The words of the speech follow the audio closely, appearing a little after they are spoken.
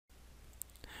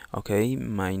Okay,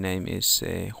 my name is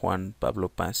Juan Pablo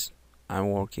Paz. I'm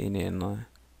working in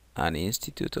an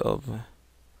institute of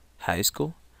high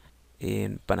school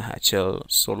in Panajachel,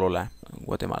 Solola,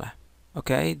 Guatemala.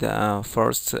 Okay, the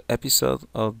first episode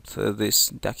of this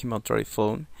documentary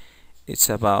film is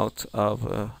about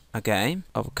a game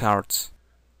of cards.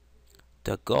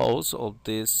 The goals of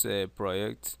this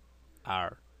project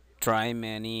are try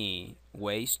many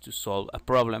ways to solve a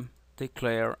problem,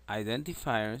 declare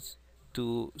identifiers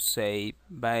to save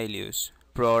values,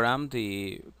 program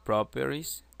the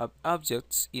properties of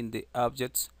objects in the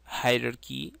objects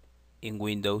hierarchy in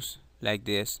Windows like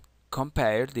this,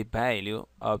 compare the value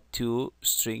of two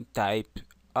string type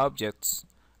objects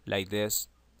like this,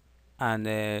 and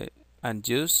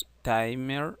use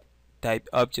timer type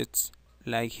objects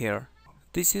like here.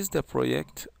 This is the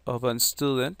project of a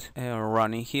student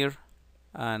running here,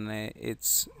 and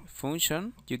its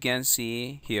function you can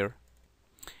see here.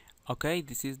 Okay,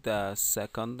 this is the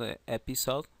second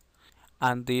episode,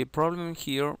 and the problem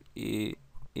here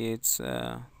is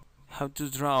how to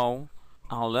draw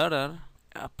a letter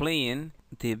applying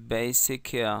the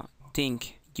basic thing.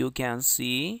 You can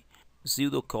see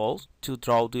pseudocode to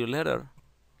draw the letter,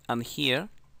 and here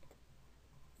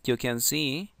you can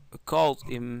see a code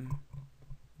in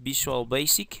Visual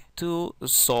Basic to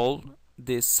solve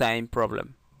the same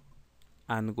problem.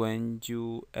 And when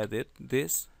you edit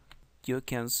this, you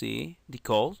can see the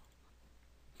code,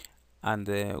 and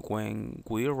when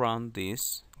we run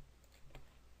this,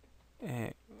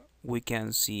 we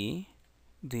can see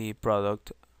the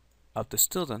product of the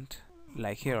student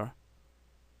like here.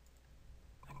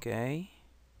 Okay,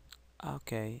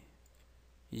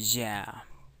 yeah,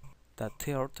 the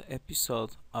third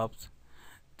episode of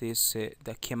this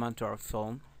documentary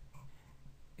film,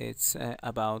 it's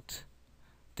about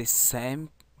the same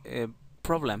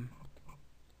problem,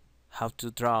 how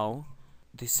to draw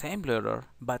the same letter,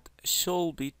 but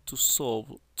should be to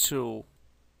solve through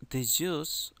the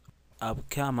use of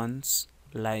commands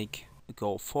like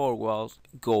go forward,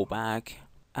 go back,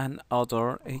 and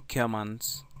other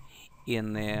commands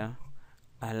in a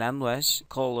language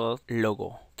called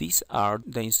Logo. These are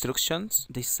the instructions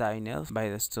designed by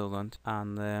the student,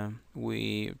 and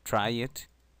we try it.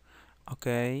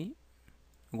 Okay,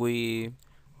 we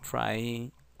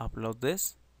try upload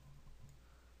this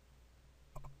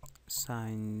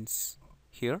signs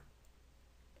here.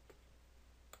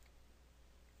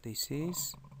 This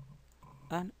is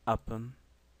an open.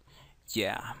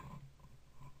 Yeah.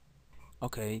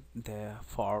 Okay, the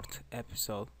fourth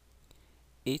episode,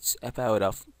 it's about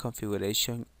of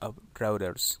configuration of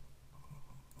routers.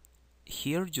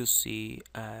 Here you see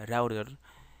a router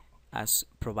as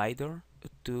provider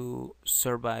to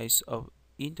service of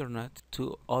internet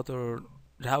to other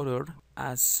router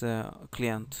as a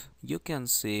client. You can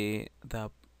see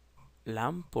the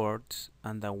LAN port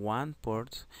and the WAN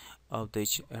port of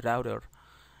each router,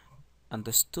 and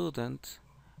the student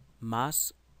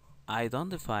must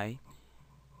identify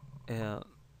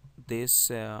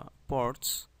these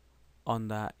ports on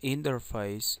the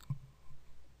interface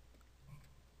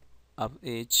of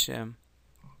each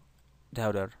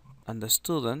router, and the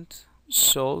student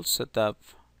should set up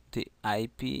the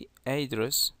IP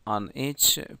address on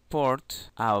each port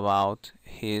about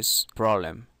his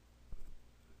problem.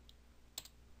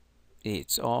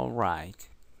 It's all right.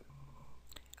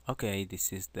 Okay,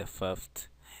 this is the fifth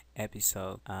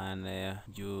episode, and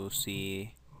you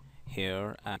see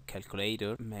here a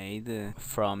calculator made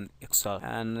from Excel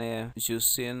and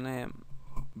using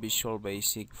Visual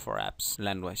Basic for apps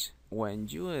language. When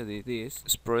you edit this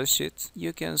spreadsheet,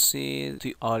 you can see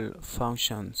the all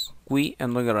functions we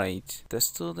integrate. The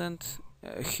student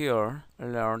here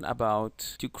learn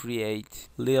about to create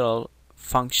little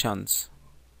functions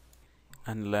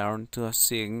and learn to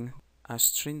assign a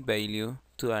string value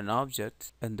to an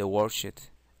object in the worksheet.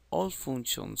 All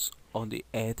functions on the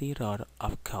editor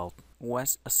of code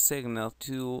was assigned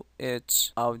to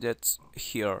each object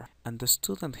here, and the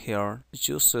student here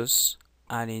uses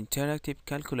an interactive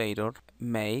calculator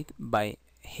made by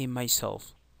him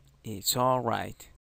myself. It's alright.